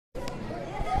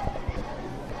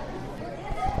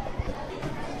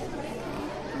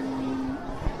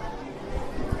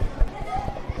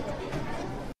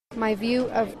My view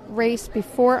of race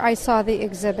before I saw the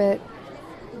exhibit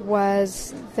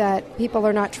was that people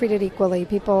are not treated equally.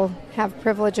 People have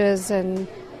privileges, and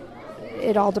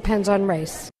it all depends on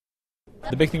race.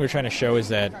 The big thing we're trying to show is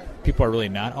that people are really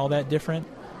not all that different,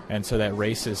 and so that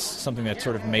race is something that's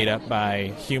sort of made up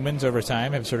by humans over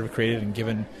time, have sort of created and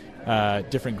given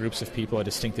different groups of people a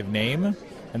distinctive name,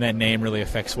 and that name really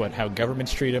affects how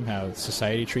governments treat them, how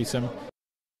society treats them.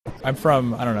 I'm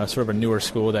from, sort of a newer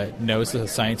school that knows the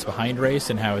science behind race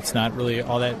and how it's not really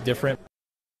all that different.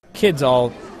 Kids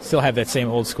all still have that same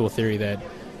old school theory that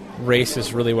race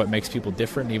is really what makes people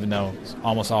different, even though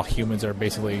almost all humans are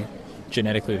basically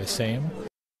genetically the same.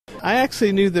 I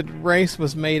actually knew that race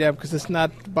was made up because it's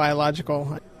not biological.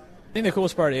 I think the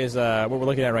coolest part is what we're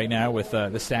looking at right now with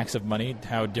the stacks of money,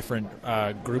 how different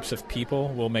groups of people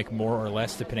will make more or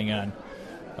less depending on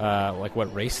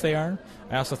what race they are.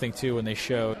 I also think, too, when they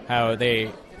show how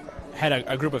they had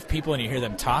a group of people and you hear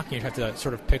them talk, and you have to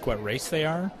sort of pick what race they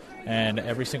are, and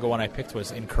every single one I picked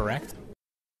was incorrect.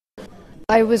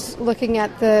 I was looking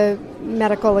at the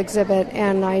medical exhibit,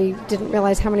 and I didn't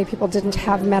realize how many people didn't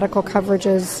have medical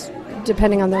coverages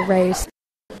depending on their race.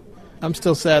 I'm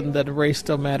still saddened that race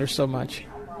still matters so much.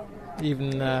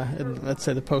 Even in, let's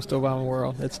say, the post-Obama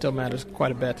world, it still matters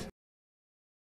quite a bit.